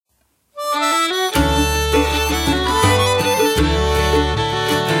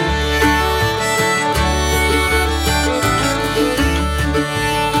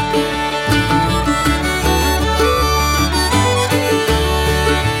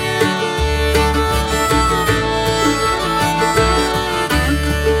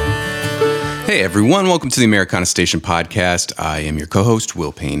Hey everyone, welcome to the Americana Station podcast. I am your co-host,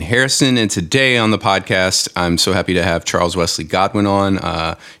 Will Payne Harrison, and today on the podcast, I'm so happy to have Charles Wesley Godwin on.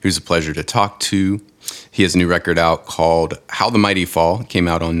 He was a pleasure to talk to. He has a new record out called How the Mighty Fall. It came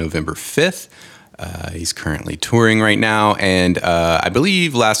out on November 5th. He's currently touring right now, and I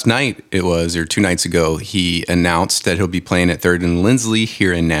believe last night it was, or 2 nights ago, he announced that he'll be playing at Third and Lindsley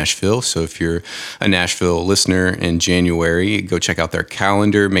here in Nashville. So if you're a Nashville listener in January, go check out their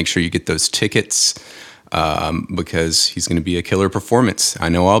calendar. Make sure you get those tickets because he's going to be a killer performance. I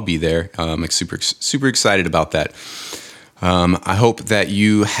know I'll be there. I'm super excited about that. I hope that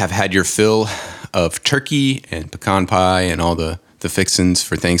you have had your fill of turkey and pecan pie and all the fixins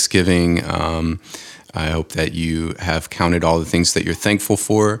for Thanksgiving. I hope that you have counted all the things that you're thankful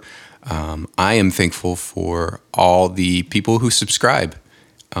for. I am thankful for all the people who subscribe.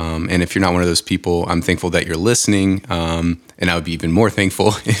 And if you're not one of those people, I'm thankful that you're listening. And I would be even more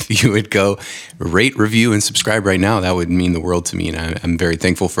thankful if you would go rate, review, and subscribe right now. That would mean the world to me. And I'm very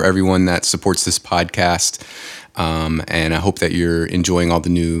thankful for everyone that supports this podcast. And I hope that you're enjoying all the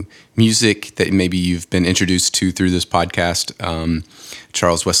new music that maybe you've been introduced to through this podcast.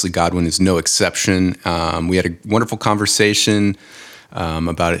 Charles Wesley Godwin is no exception. We had a wonderful conversation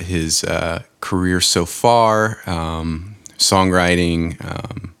about his career so far, songwriting,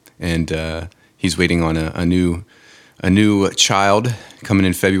 and he's waiting on a new child coming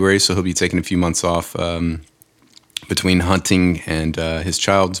in February, so he'll be taking a few months off between hunting and his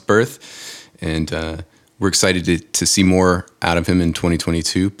child's birth. And we're excited to see more out of him in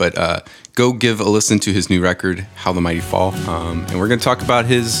 2022, but go give a listen to his new record, How the Mighty Fall, and we're going to talk about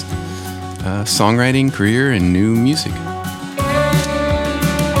his songwriting career and new music.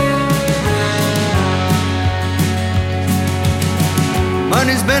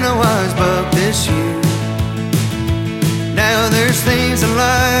 Money's been a wise buck this year. Now there's things in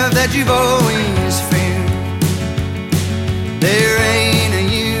life that you've always feared. There ain't a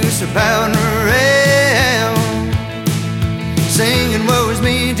use of pouting around, singing woe is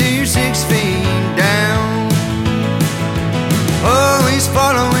me till you're 6 feet down. Always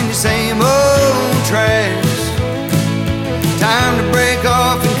following the same old tracks. Time to break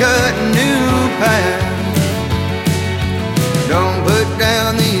off and cut a new path. Don't put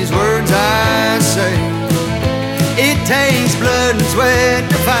down these words I say. It takes blood and sweat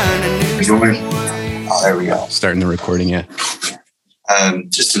to find a new way. Oh, there we go. Starting the recording, yeah.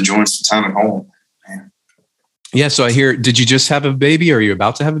 Just enjoying some time at home. Yeah, so I hear, did you just have a baby or are you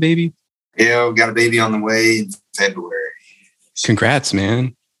about to have a baby? Yeah, we got a baby on the way in February. Congrats,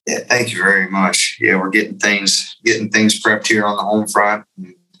 man. Yeah, thank you very much. Yeah, we're getting things prepped here on the home front.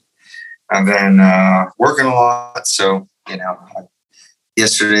 I've been working a lot, so,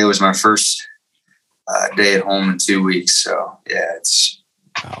 yesterday was my first day at home in 2 weeks. So, yeah, it's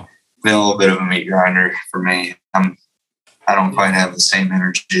been a little bit of a meat grinder for me. I don't quite have the same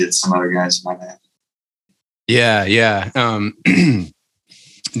energy that some other guys might have. Yeah.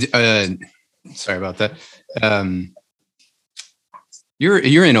 Sorry about that.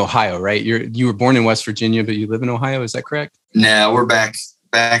 You're in Ohio, right? You were born in West Virginia, but you live in Ohio. Is that correct? No, we're back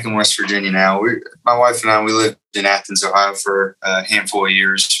in West Virginia now. My wife and I, we lived in Athens, Ohio for a handful of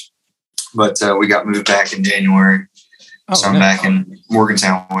years, but we got moved back in January. So I'm back in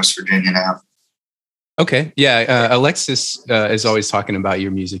Morgantown, West Virginia now. Okay. Yeah. Alexis is always talking about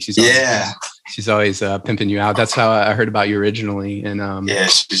your music. She's always pimping you out. That's how I heard about you originally. And yeah,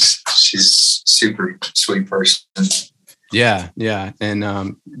 she's super sweet person. Yeah.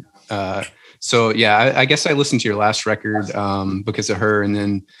 And so yeah, I guess I listened to your last record because of her, and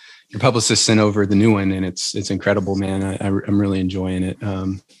then your publicist sent over the new one, and it's incredible, man. I'm really enjoying it.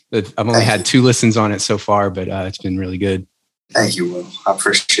 I've only had 2 listens on it so far, but it's been really good. Thank you, Will. I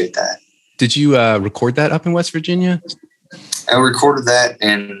appreciate that. Did you record that up in West Virginia? I recorded that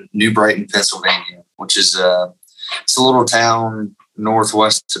in New Brighton, Pennsylvania, which is it's a little town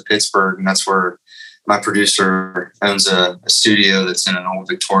northwest of Pittsburgh, and that's where my producer owns a studio that's in an old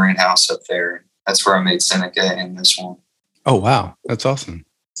Victorian house up there. That's where I made Seneca in this one. Oh wow, that's awesome.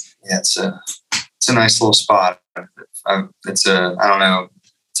 Yeah, it's a nice little spot. I don't know.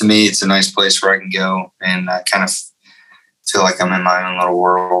 To me, it's a nice place where I can go, and I kind of feel like I'm in my own little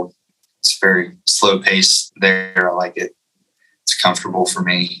world. It's very slow paced there. I like it. It's comfortable for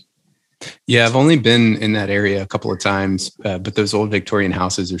me. Yeah, I've only been in that area a couple of times, but those old Victorian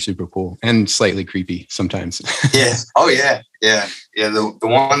houses are super cool and slightly creepy sometimes. Yeah. Oh, yeah. Yeah. Yeah. The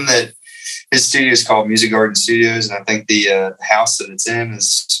one that his studio is called Music Garden Studios, and I think the house that it's in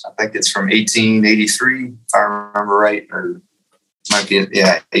it's from 1883, if I remember right, or might be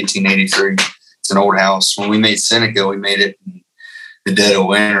 1883. It's an old house. When we made Seneca, we made it in the dead of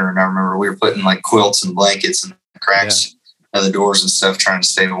winter. And I remember we were putting like quilts and blankets in the cracks of the doors and stuff, trying to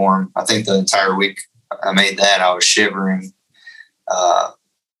stay warm. I think the entire week I made that, I was shivering.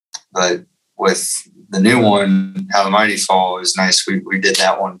 But with the new one, How the Mighty Fall, is nice. We did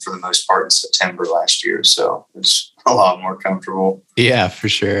that one for the most part in September last year. So it's a lot more comfortable. Yeah, for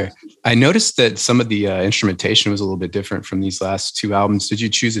sure. I noticed that some of the instrumentation was a little bit different from these last two albums. Did you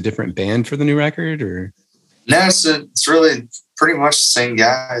choose a different band for the new record, or? No, it's really pretty much the same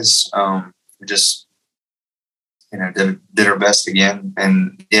guys. We just, did our best again.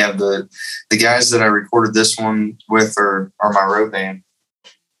 And yeah, the guys that I recorded this one with are my road band.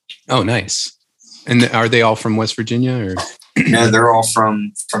 Oh, nice. And are they all from West Virginia, or? No, they're all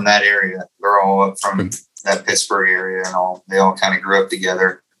from that area. They're all up from that Pittsburgh area, and they all kind of grew up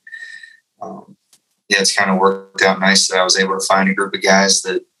together. It's kind of worked out nice that I was able to find a group of guys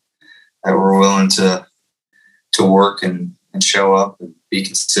that were willing to work and show up and be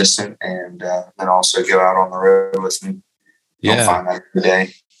consistent, and then also go out on the road with me. Yeah, I'll find that every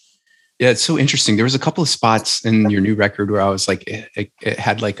day. Yeah, it's so interesting. There was a couple of spots in your new record where I was like, it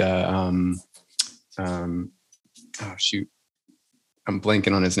had like a, oh shoot, I'm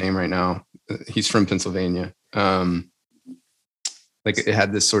blanking on his name right now. He's from Pennsylvania. Like it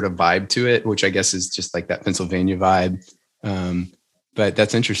had this sort of vibe to it, which I guess is just like that Pennsylvania vibe. But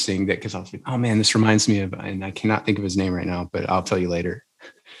that's interesting because I was like, oh man, this reminds me of, and I cannot think of his name right now, but I'll tell you later.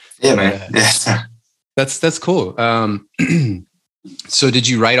 Yeah, man. Yeah. That's cool. So did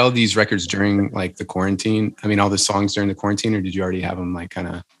you write all these records during like the quarantine? I mean, all the songs during the quarantine, or did you already have them like kind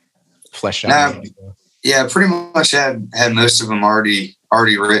of fleshed out? Yeah, pretty much had most of them already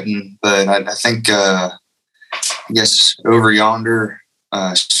written, but I think, I guess Over Yonder,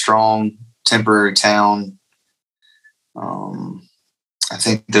 Strong, Temporary Town. I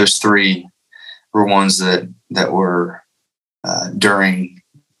think those three were ones that were during,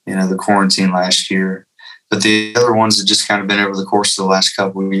 the quarantine last year. But the other ones have just kind of been over the course of the last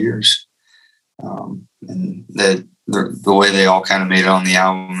couple of years. And the way they all kind of made it on the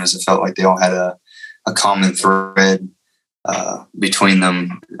album is it felt like they all had a common thread between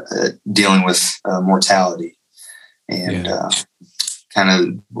them, dealing with mortality and kind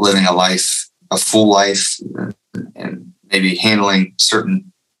of living a full life, and maybe handling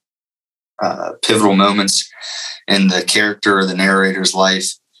certain pivotal moments in the character or the narrator's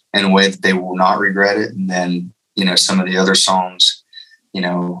life in a way that they will not regret it. And then, some of the other songs,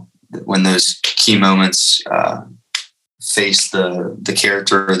 when those key moments face the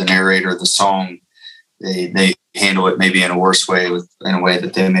character or the narrator of the song, they handle it maybe in a worse way, in a way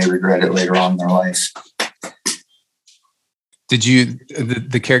that they may regret it later on in their life. Did you,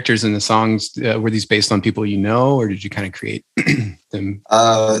 the characters in the songs, were these based on people you know, or did you kind of create them?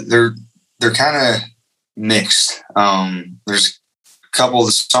 They're kind of mixed. There's a couple of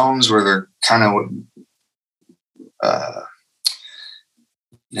the songs where they're kind of,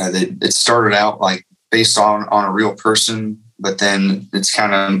 it started out like based on a real person, but then it's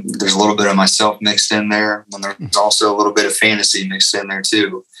kind of, there's a little bit of myself mixed in there. And there's also a little bit of fantasy mixed in there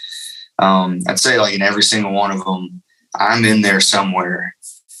too. I'd say like in every single one of them, I'm in there somewhere.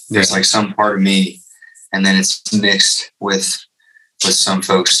 There's like some part of me, and then it's mixed with some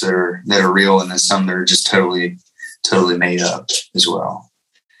folks that are real, and then some that are just totally made up as well.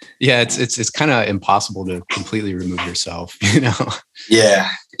 Yeah, it's kind of impossible to completely remove yourself, Yeah.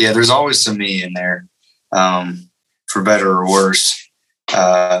 There's always some me in there, for better or worse.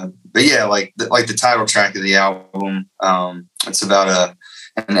 But yeah, like the title track of the album, it's about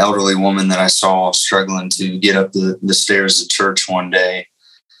an elderly woman that I saw struggling to get up the stairs of church one day.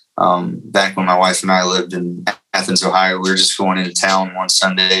 Back when my wife and I lived in Athens, Ohio, we were just going into town one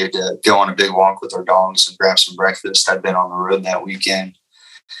Sunday to go on a big walk with our dogs and grab some breakfast. I'd been on the road that weekend.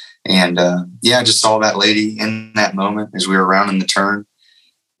 And I just saw that lady in that moment as we were rounding the turn.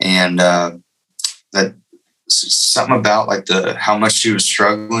 And that something about like how much she was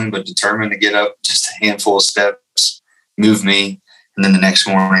struggling but determined to get up just a handful of steps moved me. And then the next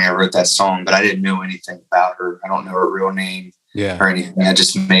morning I wrote that song, but I didn't know anything about her. I don't know her real name or anything. I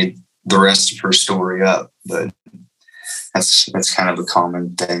just made the rest of her story up. But that's kind of a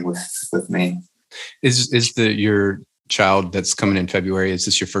common thing with me. Is your child that's coming in February, is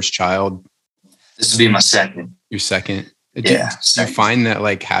this your first child? This would be my second. Your second? Do you find that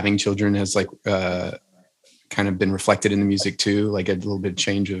like having children has like kind of been reflected in the music too, like a little bit of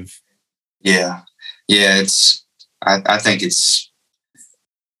change of? Yeah. I think it's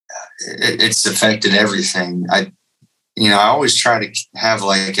affected everything. I always try to have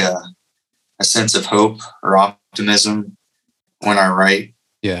like a sense of hope or optimism when I write.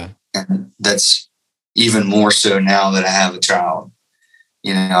 Yeah. And that's even more so now that I have a child.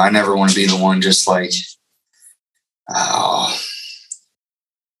 I never want to be the one just like,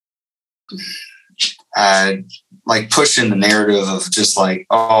 like pushing the narrative of just like,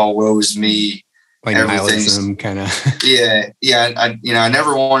 oh, woe is me. Like nihilism kind of. Yeah. I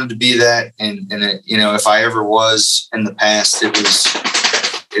never wanted to be that. And if I ever was in the past,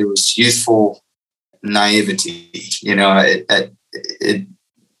 it was youthful naivety. Now that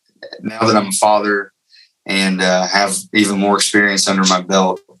I'm a father and have even more experience under my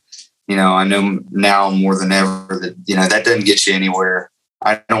belt, I know now more than ever that, that doesn't get you anywhere.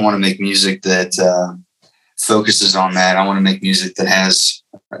 I don't want to make music that focuses on that. I want to make music that has,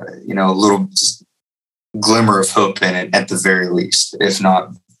 a little glimmer of hope in it at the very least, if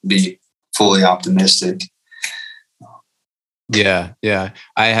not be fully optimistic. Yeah.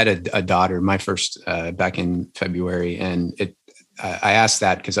 I had a daughter, my first back in February, and I asked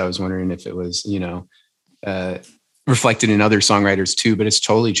that because I was wondering if it was, reflected in other songwriters too, but it's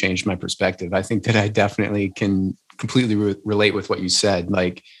totally changed my perspective. I think that I definitely can completely relate with what you said.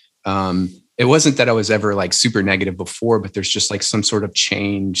 Like, it wasn't that I was ever like super negative before, but there's just like some sort of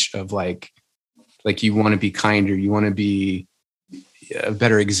change of like you want to be kinder, you want to be a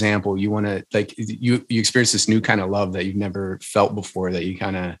better example. You want to like, you experience this new kind of love that you've never felt before, that you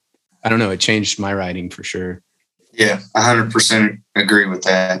kind of, I don't know, it changed my writing for sure. Yeah, 100% agree with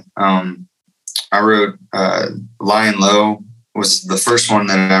that. I wrote Lying Low was the first one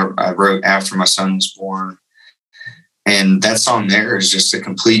that I wrote after my son was born. And that song there is just a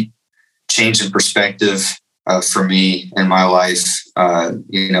complete change in perspective for me in my life.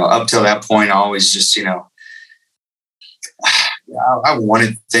 Up till that point, I always just, I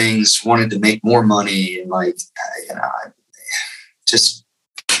wanted to make more money. And like,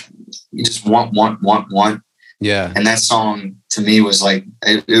 you just want. Yeah. And that song to me was like,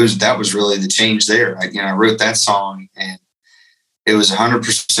 that was really the change there. I wrote that song and it was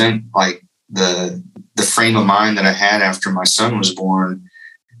 100% like the frame of mind that I had after my son was born,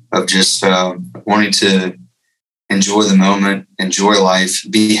 of just wanting to enjoy the moment, enjoy life,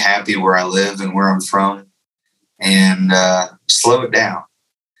 be happy where I live and where I'm from, and slow it down.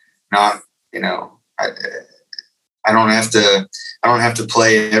 Not, I don't have to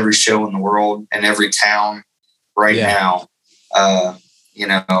play every show in the world and every town right now.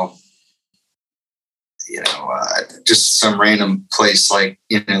 Just some random place like,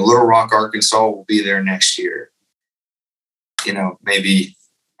 Little Rock, Arkansas will be there next year. Maybe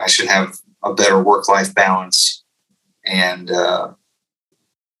I should have a better work-life balance and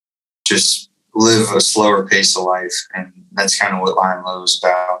just live a slower pace of life. And that's kind of what Lying Low is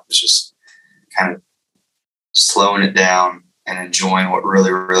about. It's just kind of slowing it down and enjoying what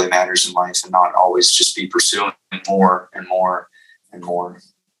really, really matters in life, and not always just be pursuing more and more and more.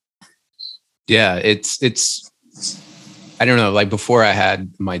 Yeah, it's I don't know, like before I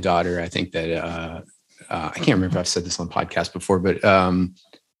had my daughter, I think that I can't remember if I've said this on the podcast before, but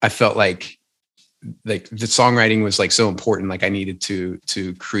I felt like the songwriting was like so important. Like I needed to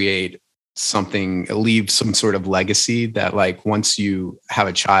create something, leave some sort of legacy that like once you have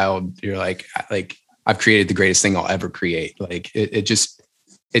a child, you're like I've created the greatest thing I'll ever create. Like it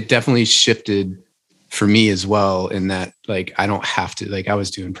definitely shifted for me as well, in that like I don't have to, like I was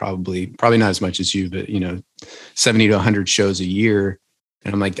doing probably not as much as you, but 70 to 100 shows a year,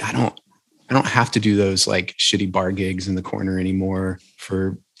 and I'm like I don't have to do those like shitty bar gigs in the corner anymore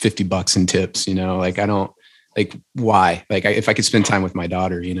for $50 in tips. Like I don't, like why? Like if I could spend time with my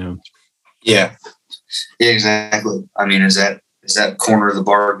daughter, Yeah, exactly. I mean, is that corner of the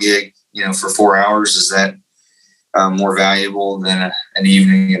bar gig, for 4 hours, is that more valuable than an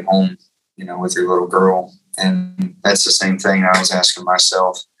evening at home, with your little girl? And that's the same thing I was asking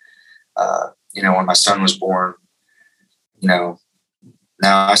myself, when my son was born. Now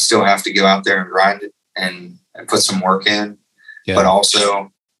I still have to go out there and grind it and put some work in, but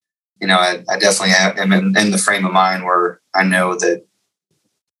also, I definitely am in the frame of mind where I know that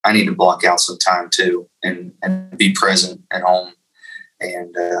I need to block out some time too and be present at home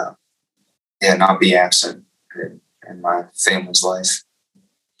and, not be absent in my family's life.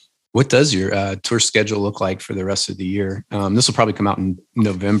 What does your tour schedule look like for the rest of the year? This will probably come out in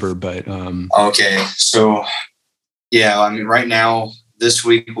November, but. Okay. So, right now, this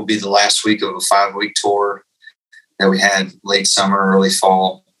week will be the last week of a 5-week tour that we had late summer, early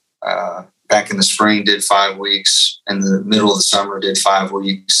fall. Back in the spring, did 5 weeks. In the middle of the summer, did 5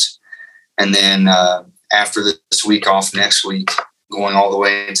 weeks. And then after this week off next week, going all the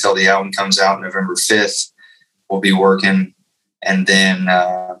way until the album comes out November 5th, we'll be working. And then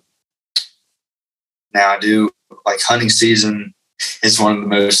now I do, like, hunting season is one of the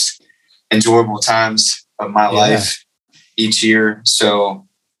most enjoyable times of my life. each year. So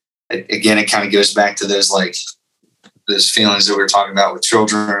again, it kind of goes back to those feelings that we were talking about with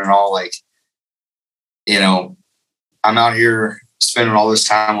children and all. Like, you know, I'm out here spending all this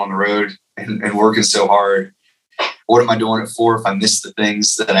time on the road and working so hard. What am I doing it for if I miss the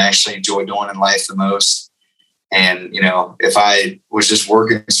things that I actually enjoy doing in life the most? And, you know, if I was just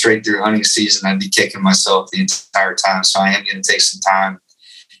working straight through hunting season, I'd be kicking myself the entire time. So I am going to take some time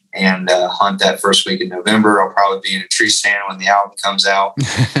and hunt that first week in November. I'll probably be in a tree stand when the album comes out.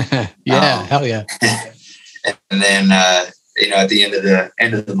 Hell yeah. And then, you know, at the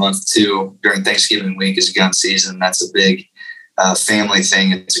end of the month too, during Thanksgiving week is gun season. That's a big family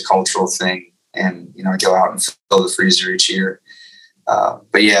thing. It's a cultural thing. And, you know, I go out and fill the freezer each year.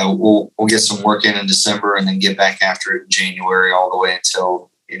 But yeah, we'll get some work in December and then get back after it in January all the way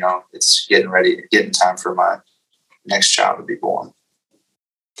until, you know, it's getting time for my next child to be born.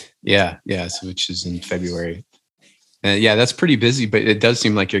 Yeah. So which is in February. Yeah, that's pretty busy, but it does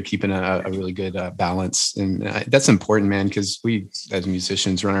seem like you're keeping a really good balance. And that's important, man, because we as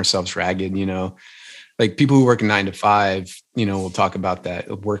musicians run ourselves ragged, you know, like people who work 9 to 5, you know, we'll talk about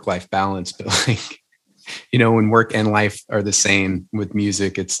that work-life balance, but like, you know, when work and life are the same with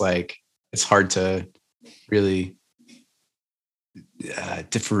music, it's like, it's hard to really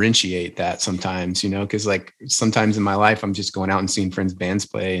differentiate that sometimes, you know, because like sometimes in my life, I'm just going out and seeing friends' bands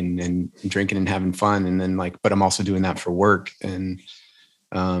play and drinking and having fun. And then like, but I'm also doing that for work. And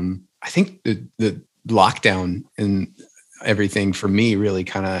I think the lockdown and everything for me really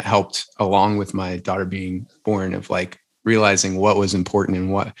kind of helped, along with my daughter being born, of like realizing what was important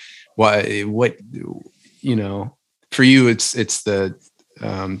and what, you know, for you, it's the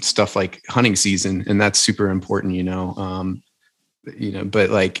stuff like hunting season, and that's super important, you know,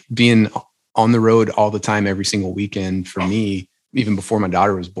 but like being on the road all the time, every single weekend for me, even before my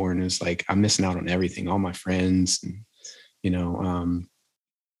daughter was born, is like, I'm missing out on everything, all my friends, and, you know,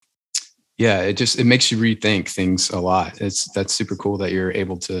 yeah, it makes you rethink things a lot. That's super cool that you're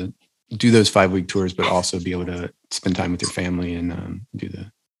able to do those 5-week tours, but also be able to spend time with your family and do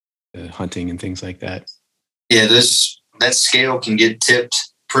the hunting and things like that. Yeah, that scale can get tipped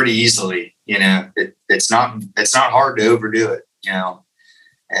pretty easily. You know, it's not hard to overdo it. You know,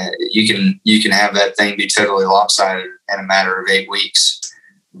 you can have that thing be totally lopsided in a matter of 8 weeks.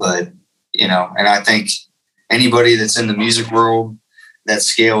 But, you know, and I think anybody that's in the music world, that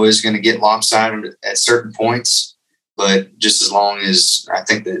scale is going to get lopsided at certain points. But just as long as, I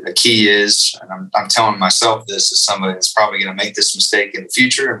think that the key is, and I'm telling myself this as somebody that's probably going to make this mistake in the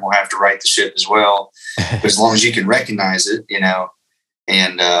future, and we'll have to right the ship as well. But as long as you can recognize it, you know,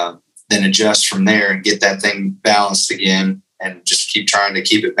 and then adjust from there and get that thing balanced again, and just keep trying to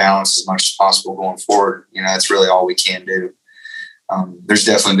keep it balanced as much as possible going forward. You know, that's really all we can do. There's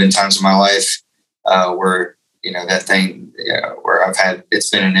definitely been times in my life where, you know, that thing, where it's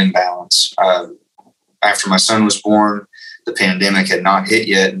been an imbalance. After my son was born, the pandemic had not hit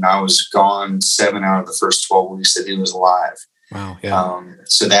yet, and I was gone 7 out of the first 12 weeks that he was alive. Wow. Yeah.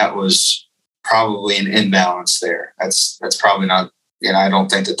 So that was probably an imbalance there. That's probably not, you know, I don't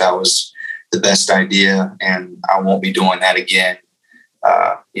think that was the best idea, and I won't be doing that again.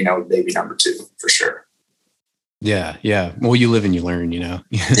 You know, baby number 2 for sure. Yeah. Yeah. Well, you live and you learn, you know?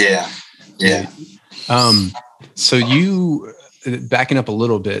 Yeah. So you, backing up a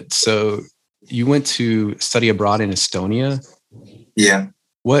little bit, so you went to study abroad in Estonia. Yeah.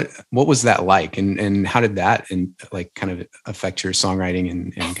 What was that like, and how did that like kind of affect your songwriting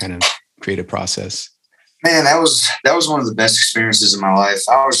and kind of creative process? Man, that was one of the best experiences in my life.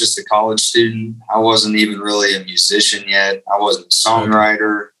 I was just a college student. I wasn't even really a musician yet. I wasn't a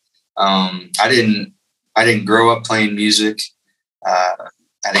songwriter. I didn't grow up playing music. I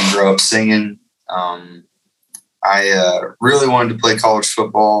didn't grow up singing. I really wanted to play college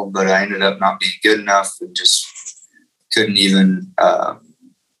football, but I ended up not being good enough and just couldn't even.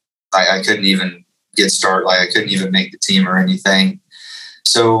 I couldn't even get started. Like, I couldn't even make the team or anything.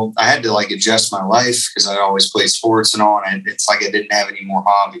 So I had to like adjust my life, because I always played sports and all, and it's like I didn't have any more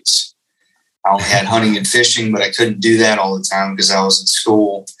hobbies. I only had hunting and fishing, but I couldn't do that all the time because I was in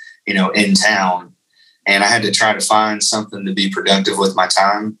school, you know, in town, and I had to try to find something to be productive with my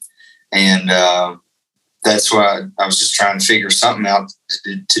time. And that's why I was just trying to figure something out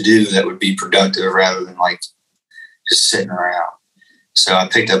to do that would be productive rather than like just sitting around. So I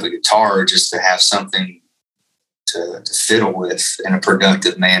picked up a guitar just to have something to fiddle with in a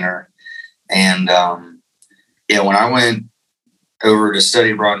productive manner. And when I went over to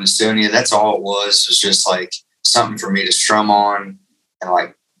study abroad in Estonia, that's all it was just like something for me to strum on and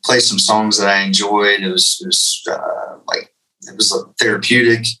like play some songs that I enjoyed. It was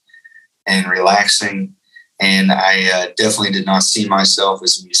therapeutic and relaxing. And I definitely did not see myself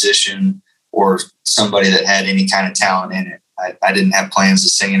as a musician or somebody that had any kind of talent in it. I didn't have plans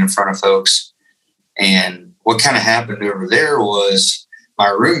of singing in front of folks. And what kind of happened over there was my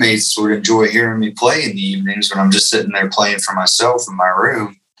roommates would enjoy hearing me play in the evenings when I'm just sitting there playing for myself in my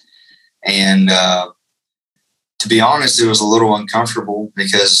room. And to be honest, it was a little uncomfortable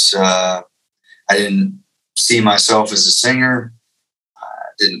because I didn't see myself as a singer.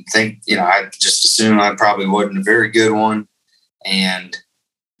 I didn't think, I just assumed I probably wasn't a very good one.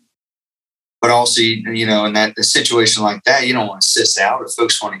 But also, in that a situation like that, you don't want to sis out if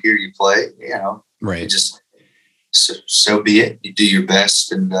folks want to hear you play, Right. Just so be it. You do your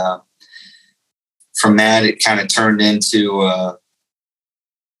best. And from that, it kind of turned into, I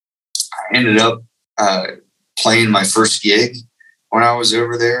ended up playing my first gig when I was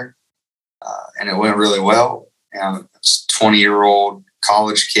over there. And it went really well. I was a 20-year-old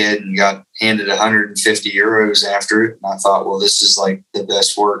college kid and got handed 150 euros after it. And I thought, well, this is like the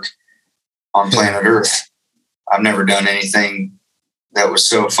best work on planet Earth. I've never done anything that was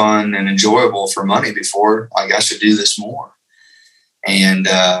so fun and enjoyable for money before. Like, I should do this more. And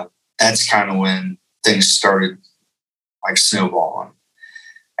that's kind of when things started like snowballing.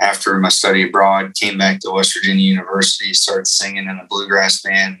 After my study abroad, came back to West Virginia University, started singing in a bluegrass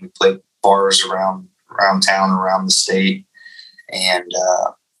band. We played bars around town, around the state. And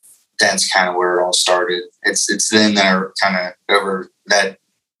that's kind of where it all started. It's then that I kind of, over that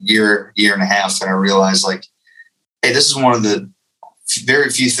year and a half, that I realized, like, hey, this is one of the very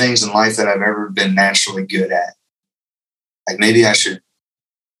few things in life that I've ever been naturally good at. Like, maybe I should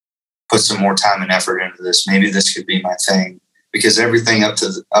put some more time and effort into this. Maybe this could be my thing. Because everything up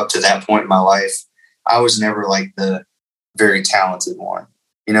to that point in my life, I was never like the very talented one.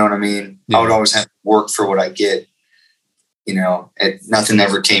 You know what I mean? Yeah. I would always have to work for what I get. Nothing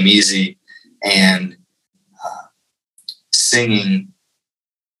ever came easy. And singing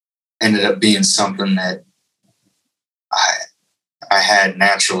ended up being something that I had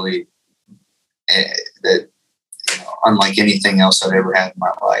naturally, that unlike anything else I've ever had in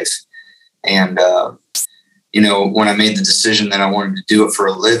my life. And when I made the decision that I wanted to do it for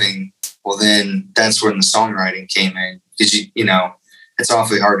a living, well, then that's when the songwriting came in. Because it's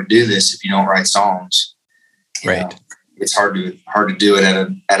awfully hard to do this if you don't write songs. Right. It's hard to do it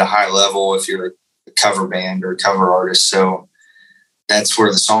at a high level if you're a cover band or a cover artist. So that's where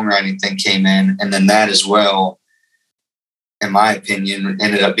the songwriting thing came in. And then that as well, in my opinion,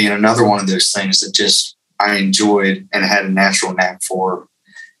 ended up being another one of those things that just I enjoyed and had a natural knack for.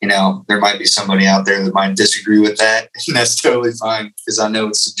 There might be somebody out there that might disagree with that, and that's totally fine because I know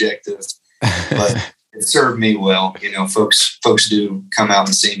it's subjective, but it served me well. Folks do come out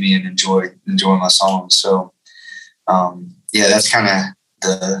and see me and enjoy my songs. So, that's kind of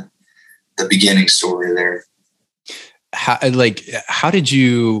the beginning story there. How did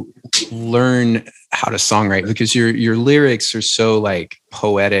you learn how to songwrite? Because your lyrics are so like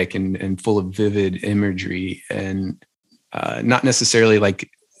poetic and full of vivid imagery, and not necessarily like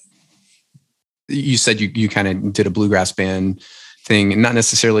you said you kind of did a bluegrass band thing, and not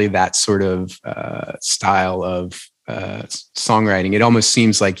necessarily that sort of style of songwriting. It almost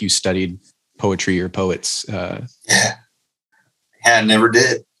seems like you studied poetry or poets. Yeah, I never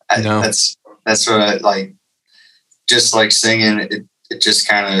did. No. That's what I like. Just like singing, it just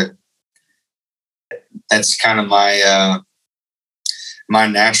kind of, that's kind of my my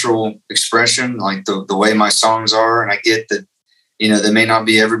natural expression, like the way my songs are. And I get that, they may not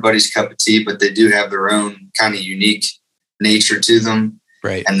be everybody's cup of tea, but they do have their own kind of unique nature to them.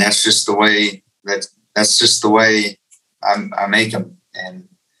 Right. And that's just the way that's just the way I make them. And,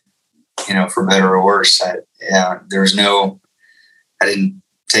 for better or worse, I didn't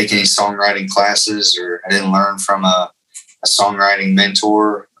take any songwriting classes, or I didn't learn from a songwriting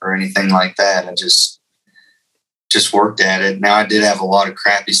mentor or anything like that. I just worked at it. Now, I did have a lot of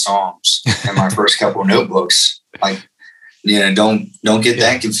crappy songs in my first couple of notebooks. Like, don't get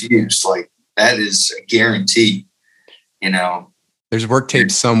that confused. Like, that is a guarantee. There's work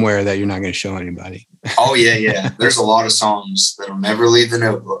tapes somewhere that you're not going to show anybody. Oh yeah. There's a lot of songs that'll never leave the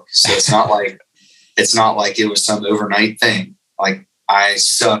notebook. So it's not like it was some overnight thing. Like, I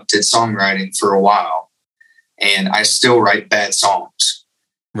sucked at songwriting for a while, and I still write bad songs.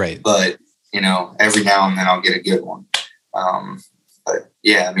 Right. But, every now and then I'll get a good one. But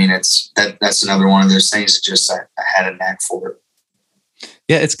yeah, I mean, that's another one of those things that just, I had a knack for it.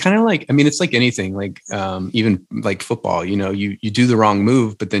 Yeah. It's kind of like, it's like anything, like, even like football, you do the wrong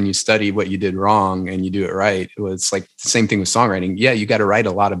move, but then you study what you did wrong and you do it right. It's like the same thing with songwriting. Yeah. You got to write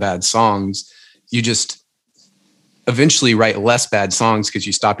a lot of bad songs. You just, eventually write less bad songs because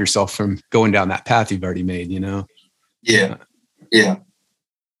you stop yourself from going down that path you've already made, you know? Yeah. Yeah.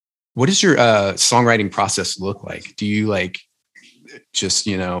 What does your songwriting process look like? Do you like just,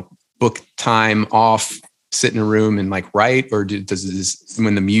 book time off, sit in a room and like write, or does this,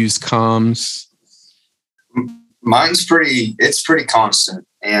 when the muse comes? Mine's pretty constant.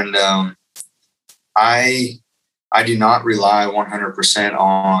 And I do not rely 100%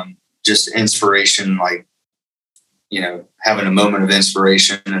 on just inspiration, like, having a moment of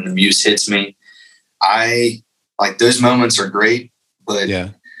inspiration and the muse hits me. I like those moments are great, but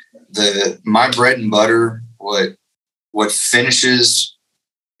my bread and butter, what finishes,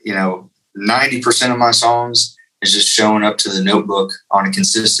 90% of my songs is just showing up to the notebook on a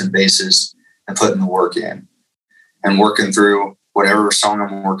consistent basis and putting the work in and working through whatever song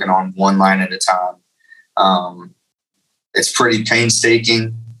I'm working on one line at a time. It's pretty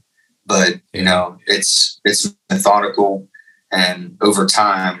painstaking, but it's methodical, and over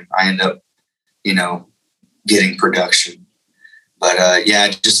time I end up, getting production. But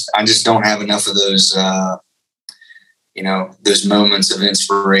I just don't have enough of those, those moments of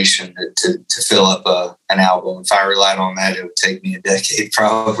inspiration to fill up an album. If I relied on that, it would take me a decade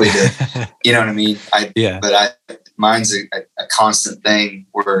probably to, you know what I mean? But mine's a constant thing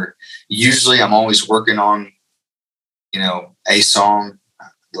where usually I'm always working on, a song,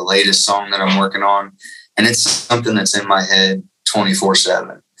 the latest song that I'm working on, and it's something that's in my head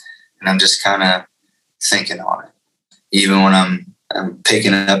 24/7, and I'm just kind of thinking on it. Even when I'm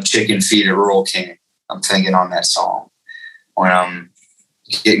picking up chicken feet at Rural King, I'm thinking on that song. When I'm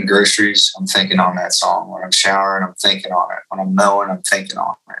getting groceries, I'm thinking on that song. When I'm showering, I'm thinking on it. When I'm mowing, I'm thinking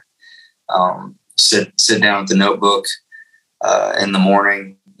on it. Sit down with the notebook in the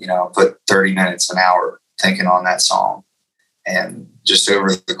morning, put 30 minutes, an hour thinking on that song. And just over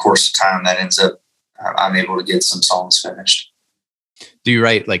the course of time, that ends up, I'm able to get some songs finished. Do you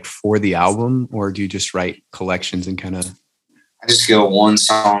write like for the album, or do you just write collections and kind of? I just go one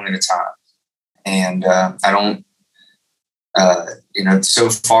song at a time. And I don't, so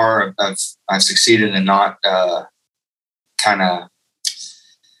far I've succeeded in not kind of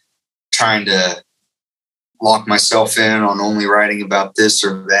trying to lock myself in on only writing about this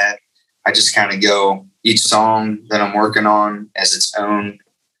or that. I just kind of go each song that I'm working on as its own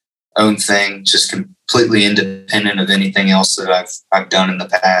thing, just completely independent of anything else that I've done in the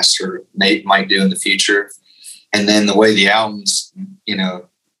past or might do in the future. And then the way the albums,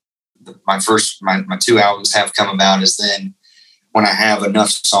 my two albums have come about is then when I have enough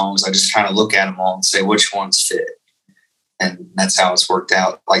songs, I just kind of look at them all and say which ones fit. And that's how it's worked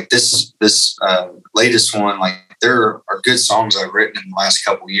out. Like this latest one, like there are good songs I've written in the last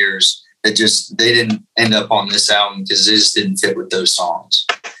couple of years that they didn't end up on this album because they just didn't fit with those songs.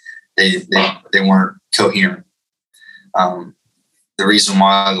 They weren't coherent. The reason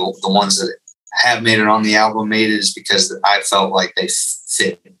why the ones that have made it on the album made it is because I felt like they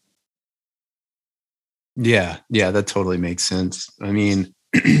fit. Yeah, that totally makes sense. I mean,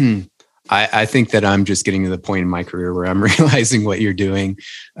 I think that I'm just getting to the point in my career where I'm realizing what you're doing.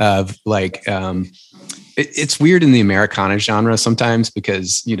 Of like, it's weird in the Americana genre sometimes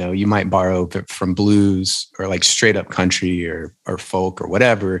because you might borrow from blues or like straight up country or folk or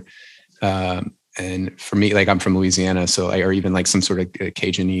whatever. And for me, like I'm from Louisiana, or even like some sort of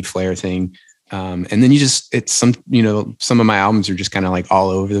Cajun-y flair thing. And then some of my albums are just kind of like all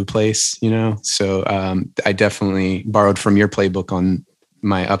over the place, So I definitely borrowed from your playbook on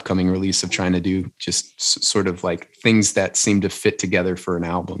my upcoming release of trying to do just sort of like things that seem to fit together for an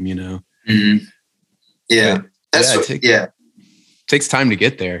album, Mm-hmm. Yeah. It takes time to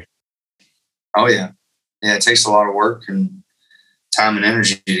get there. Oh yeah. Yeah. It takes a lot of work and time and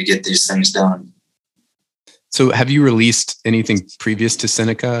energy to get these things done. So have you released anything previous to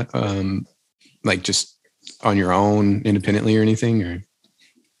Seneca? Like just on your own independently or anything, or?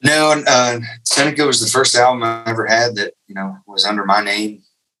 No, Seneca was the first album I ever had that, was under my name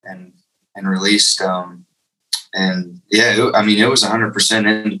and released. And yeah, it was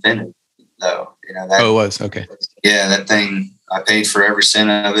 100% independent though. It was. Okay. Yeah. That thing, I paid for every cent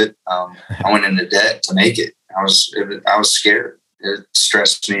of it. I went into debt to make it. I was scared. It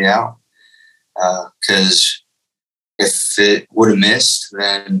stressed me out. 'Cause if it would have missed,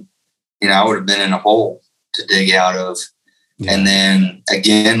 then, I would have been in a hole to dig out of. Yeah. And then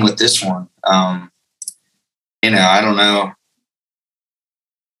again with this one, I don't know.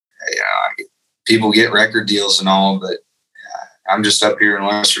 People get record deals and all, but I'm just up here in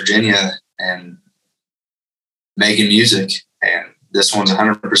West Virginia and making music. And this one's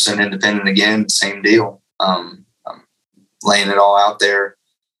 100% independent again, same deal. I'm laying it all out there.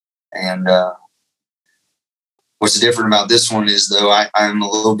 And What's different about this one is, though, I'm a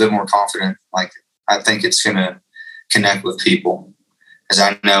little bit more confident. Like, I think it's going to connect with people, because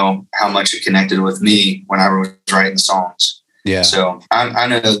I know how much it connected with me when I was writing the songs. Yeah. So I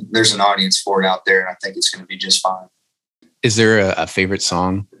know there's an audience for it out there, and I think it's going to be just fine. Is there a favorite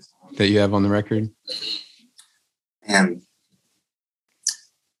song that you have on the record? And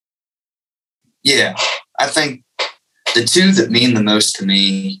yeah, I think the two that mean the most to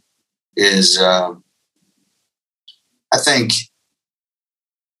me is, I think,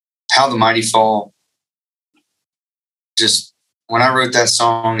 How the Mighty Fall. Just when I wrote that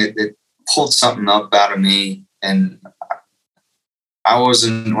song, it pulled something up out of me. And when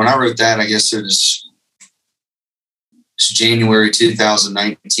I wrote that, I guess it was January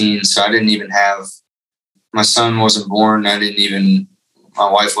 2019. So I didn't even have, my son wasn't born. My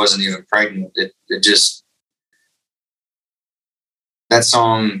wife wasn't even pregnant. It just, that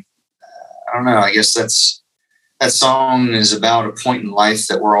song, I don't know, I guess that song is about a point in life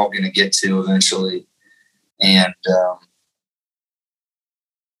that we're all going to get to eventually. And,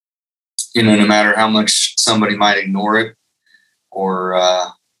 no matter how much somebody might ignore it or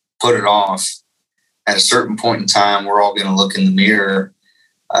put it off, at a certain point in time, we're all going to look in the mirror,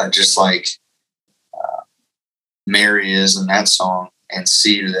 just like Mary is in that song, and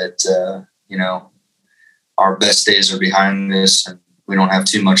see that, our best days are behind us and we don't have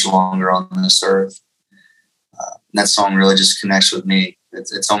too much longer on this earth. That song really just connects with me.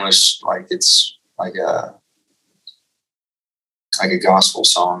 It's almost like it's like a gospel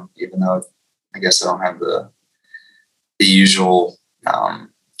song, even though I guess I don't have the usual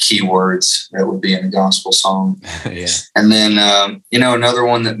keywords that would be in a gospel song. Yeah. And then, another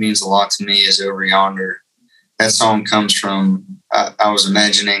one that means a lot to me is Over Yonder. That song comes from, I was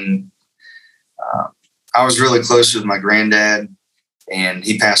imagining, I was really close with my granddad, and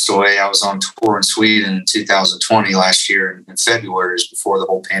he passed away. I was on tour in Sweden in 2020 last year in February, before the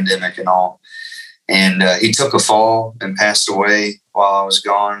whole pandemic and all. And he took a fall and passed away while I was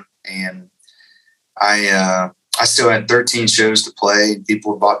gone. And I still had 13 shows to play.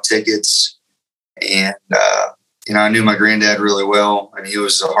 People had bought tickets. And, I knew my granddad really well, and he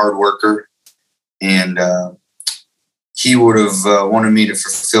was a hard worker. And he would have wanted me to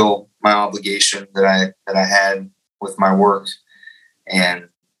fulfill my obligation that I had with my work and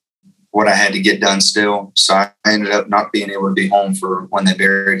what I had to get done still. So I ended up not being able to be home for when they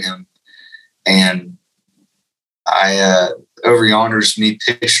buried him. And Over Yonder is me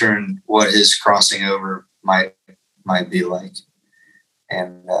picturing what his crossing over might be like.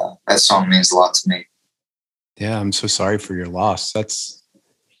 And that song means a lot to me. Yeah, I'm so sorry for your loss. That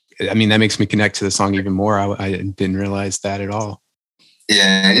makes me connect to the song even more. I didn't realize that at all.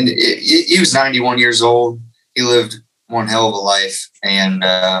 Yeah, and he was 91 years old. He lived one hell of a life. And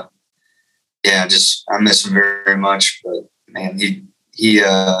I miss him very, very much. But man, he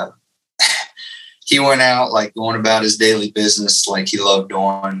went out like going about his daily business like he loved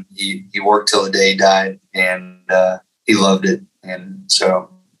doing. He worked till the day he died, and he loved it. And so,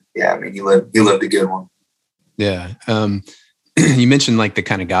 yeah, he lived a good one. Yeah. You mentioned like the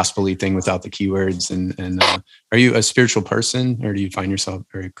kind of gospel-y thing without the keywords, and are you a spiritual person, or do you find yourself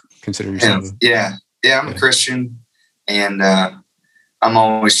or consider yourself? Yeah. I'm a Christian, and I'm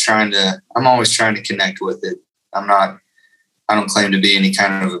always trying to connect with it. I don't claim to be any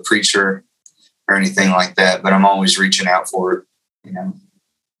kind of a preacher or anything like that, but I'm always reaching out for it,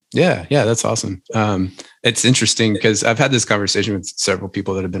 Yeah, that's awesome. It's interesting because I've had this conversation with several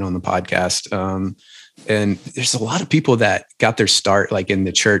people that have been on the podcast. And there's a lot of people that got their start like in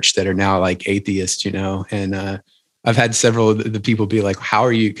the church that are now like atheists, and I've had several of the people be like, how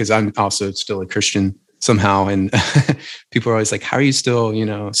are you? Because I'm also still a Christian somehow. And people are always like, how are you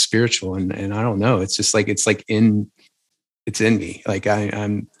still, spiritual? And I don't know. It's just like, it's in me. Like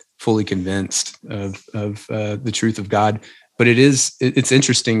I'm fully convinced of the truth of God. But it's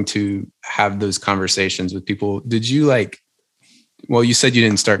interesting to have those conversations with people. Did you you said you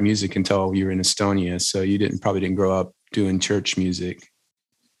didn't start music until you were in Estonia. So you probably didn't grow up doing church music.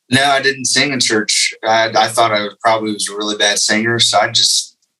 No, I didn't sing in church. I thought I was a really bad singer. So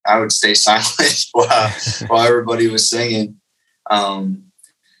I would stay silent while everybody was singing. But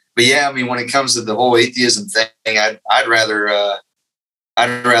yeah, when it comes to the whole atheism thing, I'd rather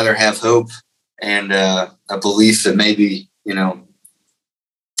have hope and a belief that maybe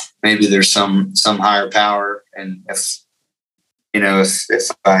there's some higher power, and if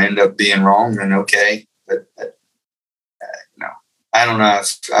I end up being wrong, then okay. But I don't know.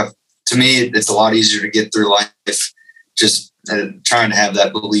 To me, it's a lot easier to get through life just trying to have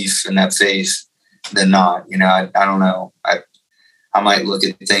that belief and that faith than not. I don't know. I might look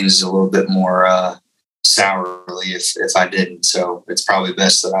at things a little bit more sourly if I didn't. So it's probably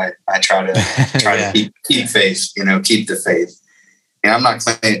best that I try to Yeah. to keep faith, keep the faith. And I'm not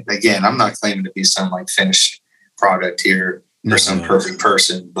claiming to be some like finished product here or some perfect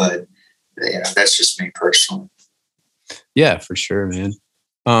person, but that's just me personally. Yeah, for sure, man.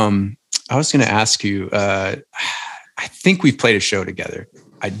 I was going to ask you, I think we've played a show together.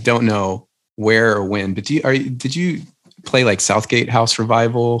 I don't know where or when, but did you play like Southgate House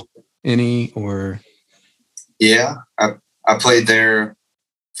Revival any or? Yeah, I played there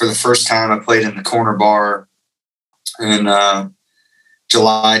for the first time. I played in the Corner Bar in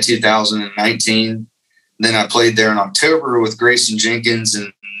July 2019. Then I played there in October with Grayson Jenkins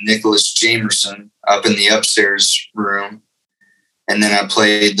and Nicholas Jamerson up in the upstairs room. And then I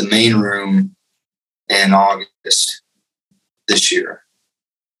played the main room in August this year.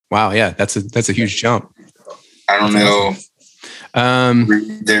 Wow, yeah, that's a huge jump. I don't know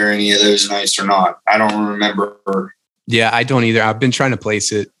if there any of those nights or not. I don't remember. Yeah, I don't either. I've been trying to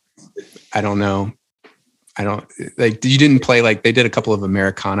place it. I don't know. I don't like. You didn't play like they did a couple of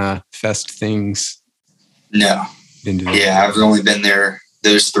Americana Fest things. No. Didn't do that. Yeah, I've only been there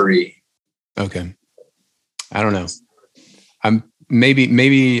those 3. Okay. I don't know.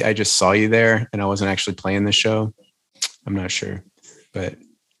 Maybe I just saw you there and I wasn't actually playing the show. I'm not sure, but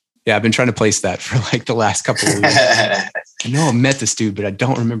yeah, I've been trying to place that for like the last couple of weeks. I know I met this dude, but I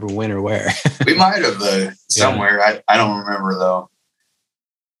don't remember when or where. We might have somewhere. Yeah. I don't remember though.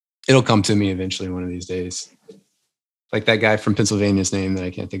 It'll come to me eventually one of these days. Like that guy from Pennsylvania's name that I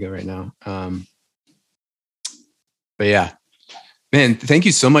can't think of right now. But yeah, man, thank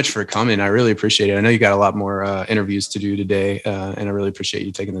you so much for coming. I really appreciate it. I know you got a lot more interviews to do today. And I really appreciate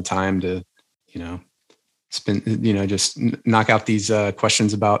you taking the time to, just knock out these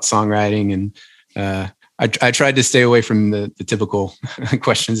questions about songwriting. And I tried to stay away from the typical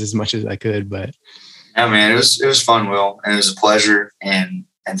questions as much as I could, but. Yeah, man, it was fun, Will, and it was a pleasure. And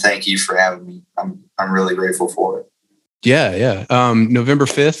thank you for having me. I'm really grateful for it. Yeah. November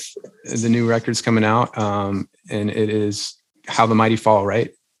 5th, the new record's coming out. And it is How the Mighty Fall,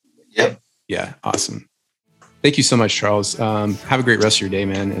 right? Yep. Yeah. Awesome. Thank you so much, Charles. Have a great rest of your day,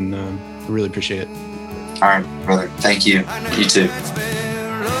 man. And I really appreciate it. All right, brother. Thank you. You too.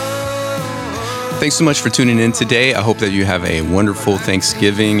 Thanks so much for tuning in today. I hope that you have a wonderful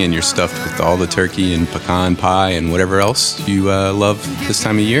Thanksgiving and you're stuffed with all the turkey and pecan pie and whatever else you love this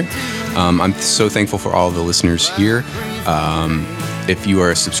time of year. I'm so thankful for all the listeners here. If you are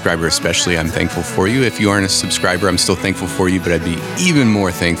a subscriber especially, I'm thankful for you. If you aren't a subscriber, I'm still thankful for you, but I'd be even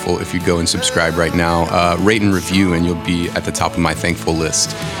more thankful if you go and subscribe right now. Rate and review, and you'll be at the top of my thankful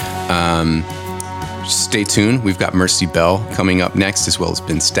list. Stay tuned. We've got Mercy Bell coming up next, as well as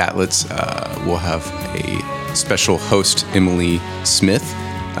Ben Statlitz. We'll have a special host, Emily Smith,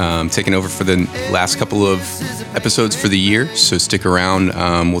 taking over for the last couple of episodes for the year. So stick around.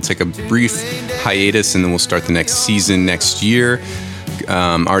 We'll take a brief hiatus, and then we'll start the next season next year.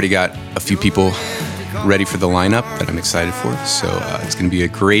 Already got a few people ready for the lineup that I'm excited for. So it's going to be a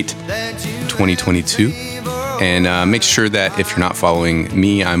great 2022. And make sure that if you're not following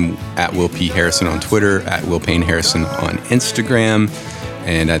me, I'm at Will P. Harrison on Twitter, at Will Payne Harrison on Instagram.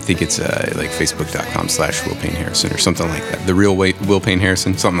 And I think it's like facebook.com/Will Payne Harrison or something like that. The real Will Payne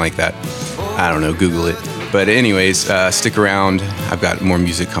Harrison, something like that. I don't know, Google it. But anyways, stick around. I've got more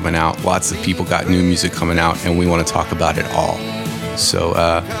music coming out. Lots of people got new music coming out, and we want to talk about it all. So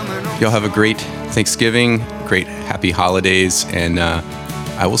y'all have a great Thanksgiving, great happy holidays, and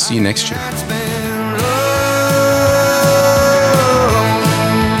I will see you next year.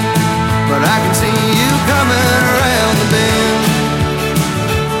 But I can see you coming around the bend.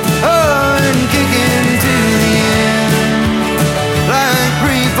 Oh, and kicking to the end. Like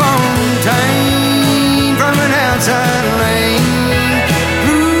Prefontaine from an outside lane.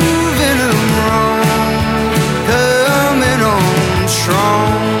 Proving them wrong. Coming on strong.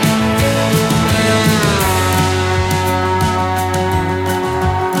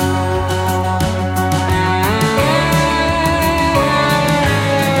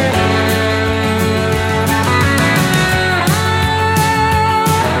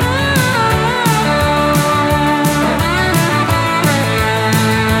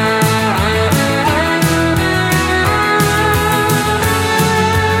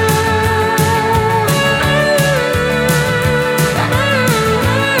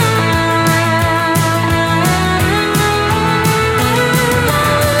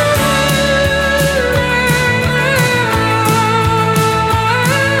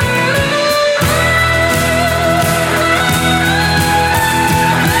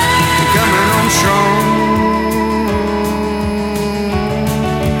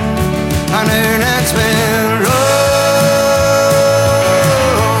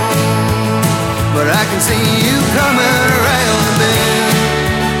 see you coming.